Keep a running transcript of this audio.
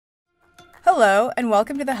Hello, and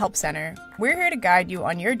welcome to the Help Center. We're here to guide you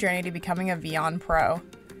on your journey to becoming a Vyond Pro.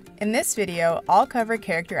 In this video, I'll cover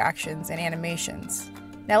character actions and animations.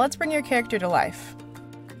 Now let's bring your character to life.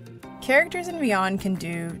 Characters in Vyond can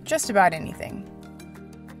do just about anything.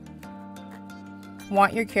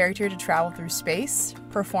 Want your character to travel through space,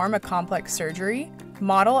 perform a complex surgery,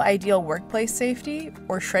 model ideal workplace safety,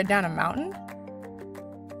 or shred down a mountain?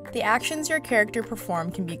 The actions your character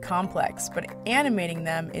perform can be complex, but animating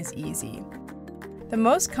them is easy. The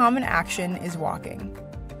most common action is walking.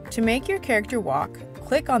 To make your character walk,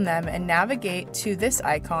 click on them and navigate to this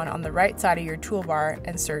icon on the right side of your toolbar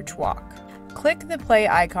and search walk. Click the play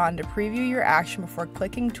icon to preview your action before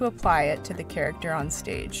clicking to apply it to the character on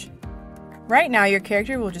stage. Right now, your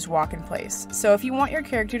character will just walk in place, so if you want your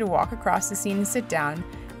character to walk across the scene and sit down,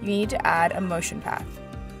 you need to add a motion path.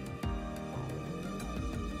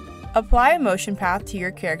 Apply a motion path to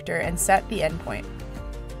your character and set the endpoint.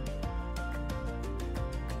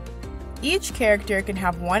 Each character can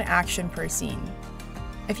have one action per scene.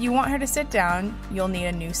 If you want her to sit down, you'll need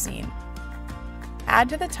a new scene. Add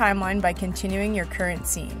to the timeline by continuing your current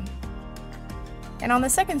scene. And on the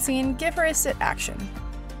second scene, give her a sit action.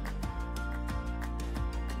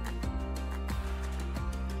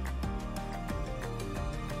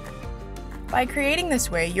 By creating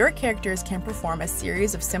this way, your characters can perform a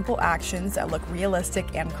series of simple actions that look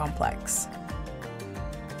realistic and complex.